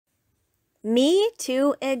Me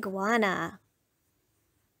Too Iguana.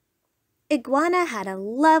 Iguana had a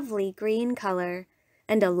lovely green color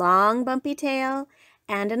and a long bumpy tail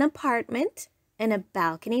and an apartment and a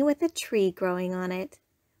balcony with a tree growing on it.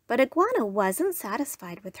 But Iguana wasn't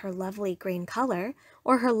satisfied with her lovely green color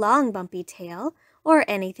or her long bumpy tail or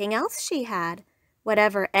anything else she had.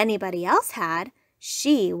 Whatever anybody else had,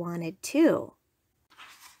 she wanted too.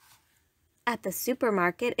 At the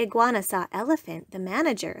supermarket, Iguana saw Elephant, the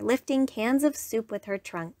manager, lifting cans of soup with her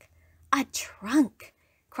trunk. "A trunk!"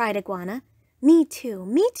 cried Iguana. "Me too,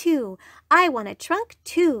 me too! I want a trunk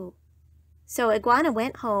too!" So Iguana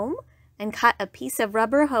went home and cut a piece of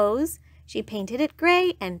rubber hose. She painted it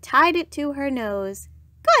gray and tied it to her nose.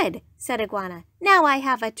 "Good!" said Iguana. "Now I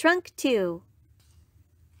have a trunk too!"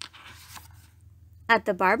 At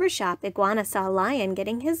the barber shop, Iguana saw Lion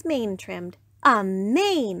getting his mane trimmed. "A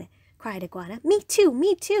mane!" cried Iguana. "Me too,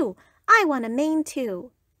 me too! I want a mane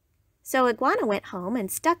too!" So Iguana went home and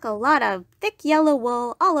stuck a lot of thick yellow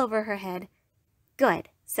wool all over her head. "Good,"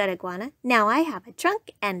 said Iguana. "Now I have a trunk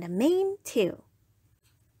and a mane too."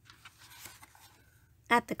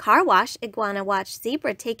 At the car wash, Iguana watched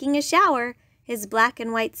Zebra taking a shower. His black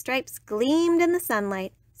and white stripes gleamed in the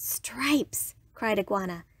sunlight. "Stripes!" cried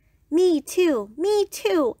Iguana. "Me too, me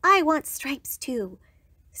too! I want stripes too!"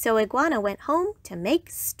 So Iguana went home to make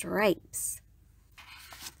stripes.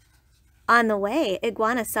 On the way,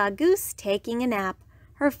 Iguana saw Goose taking a nap.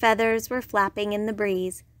 Her feathers were flapping in the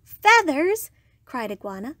breeze. "Feathers!" cried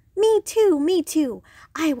Iguana. "Me too, me too!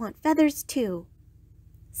 I want feathers too!"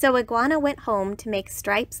 So Iguana went home to make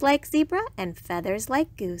stripes like Zebra and feathers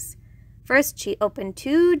like Goose. First, she opened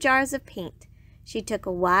 2 jars of paint. She took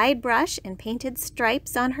a wide brush and painted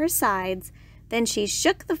stripes on her sides. Then she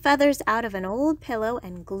shook the feathers out of an old pillow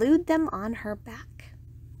and glued them on her back.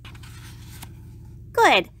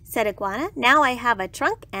 "Good," said Iguana. "Now I have a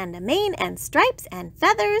trunk and a mane and stripes and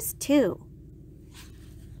feathers too."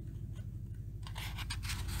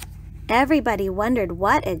 Everybody wondered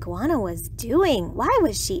what Iguana was doing. Why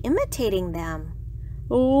was she imitating them?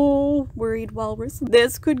 "Oh," worried Walrus,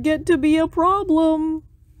 "this could get to be a problem."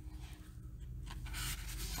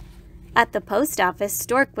 At the post office,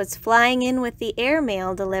 Stork was flying in with the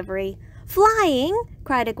airmail delivery. "Flying!"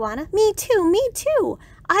 cried Iguana. "Me too, me too!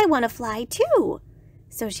 I want to fly too!"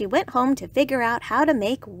 So she went home to figure out how to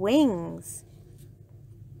make wings.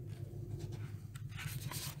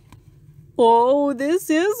 "Oh, this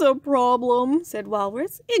is a problem," said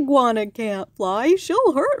Walrus. "Iguana can't fly.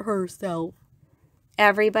 She'll hurt herself."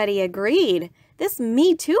 Everybody agreed. This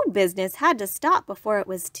Me Too business had to stop before it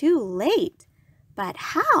was too late. But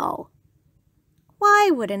how?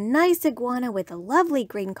 Why would a nice iguana with a lovely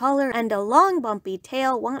green color and a long bumpy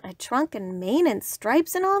tail want a trunk and mane and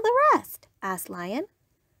stripes and all the rest? Asked Lion.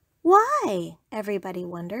 Why? Everybody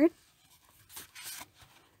wondered.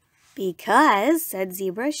 "Because," said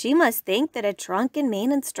Zebra, "she must think that a trunk and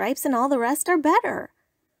mane and stripes and all the rest are better."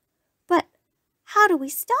 "But how do we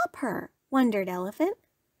stop her?" wondered Elephant.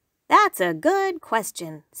 "That's a good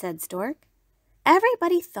question," said Stork.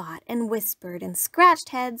 Everybody thought and whispered and scratched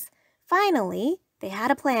heads. Finally, they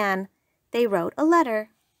had a plan. They wrote a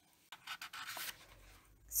letter.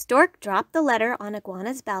 Stork dropped the letter on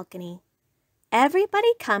Iguana's balcony.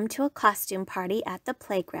 "Everybody come to a costume party at the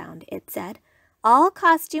playground," it said. "All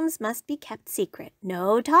costumes must be kept secret.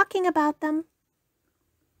 No talking about them."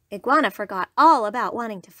 Iguana forgot all about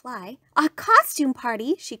wanting to fly. "A costume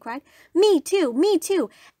party!" she cried. "Me too, me too!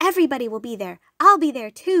 Everybody will be there. I'll be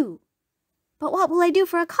there too." "But what will I do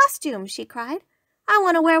for a costume?" she cried. "I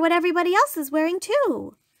want to wear what everybody else is wearing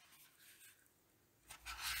too."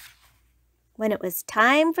 When it was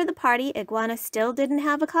time for the party, Iguana still didn't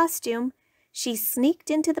have a costume. She sneaked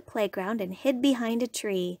into the playground and hid behind a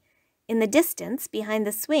tree. In the distance, behind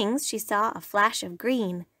the swings, she saw a flash of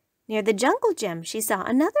green. Near the jungle gym, she saw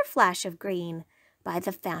another flash of green. By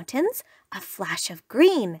the fountains, a flash of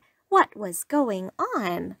green. What was going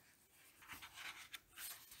on?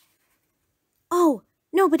 "Oh,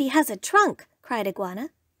 nobody has a trunk!" cried Iguana.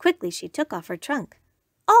 Quickly she took off her trunk.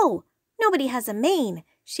 "Oh, nobody has a mane!"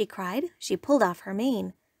 she cried. She pulled off her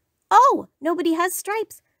mane. "Oh, nobody has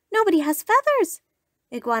stripes! Nobody has feathers!"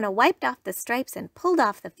 Iguana wiped off the stripes and pulled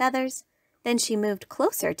off the feathers. Then she moved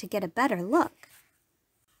closer to get a better look.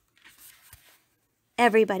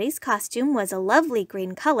 Everybody's costume was a lovely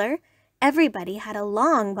green color. Everybody had a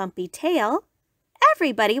long bumpy tail.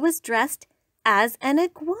 Everybody was dressed as an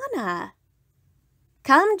iguana.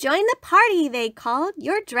 "Come join the party," they called.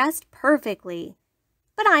 "You're dressed perfectly."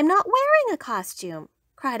 "But I'm not wearing a costume,"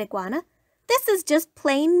 cried Iguana. "This is just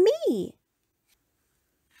plain me."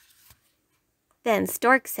 Then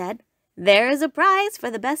Stork said, There is a prize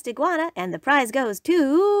for the best iguana, and the prize goes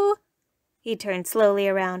to... He turned slowly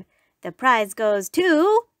around. The prize goes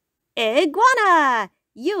to... Iguana!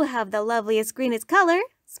 You have the loveliest, greenest color,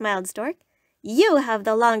 smiled Stork. You have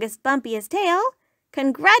the longest, bumpiest tail.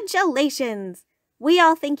 Congratulations! We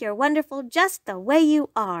all think you're wonderful just the way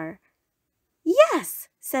you are. Yes,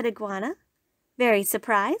 said Iguana, very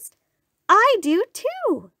surprised. I do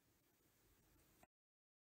too.